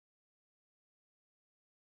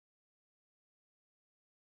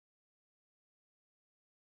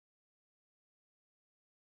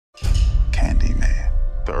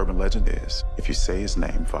The urban legend is, if you say his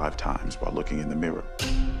name 5 times while looking in the mirror,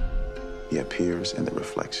 he appears in the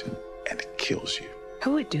reflection and kills you.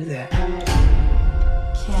 Who would do that?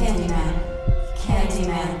 Candyman.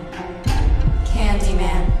 Candyman.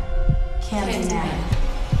 Candyman. Candyman.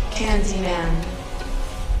 Candyman.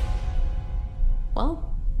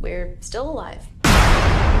 Well, we're still alive.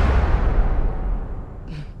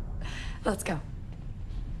 Let's go.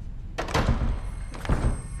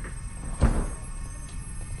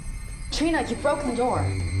 Trina, you broke the door.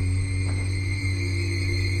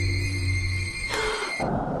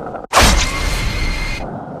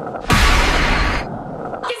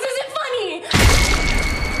 This isn't funny!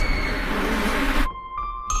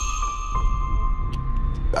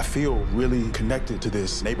 I feel really connected to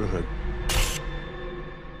this neighborhood.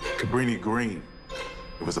 Cabrini Green.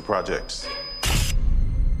 It was the projects.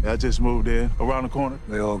 I just moved in around the corner.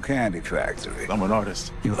 The old candy factory. I'm an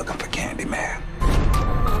artist. You looking for Candyman?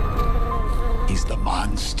 He's the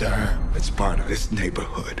monster that's part of this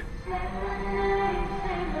neighborhood.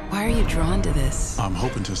 Why are you drawn to this? I'm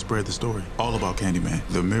hoping to spread the story all about Candyman.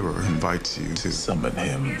 The mirror invites you to summon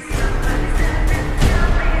him.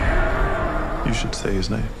 You should say his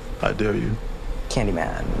name. I dare you.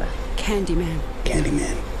 Candyman. Candyman.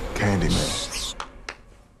 Candyman. Candyman.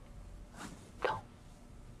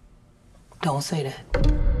 Don't say that.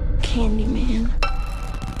 Candyman.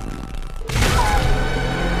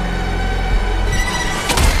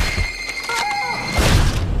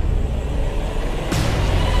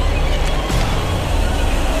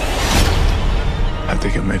 I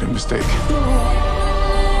think I made a mistake.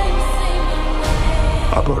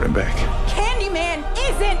 I brought him back. Candyman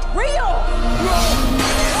isn't real!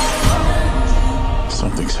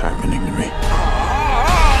 Something's happening to me.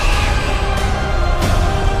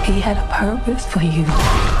 He had a purpose for you.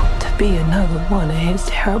 To be another one of his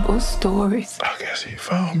terrible stories. I guess he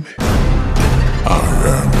found me. I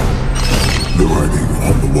am the writing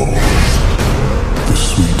on the wall. The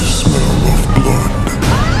sweet smell of blood.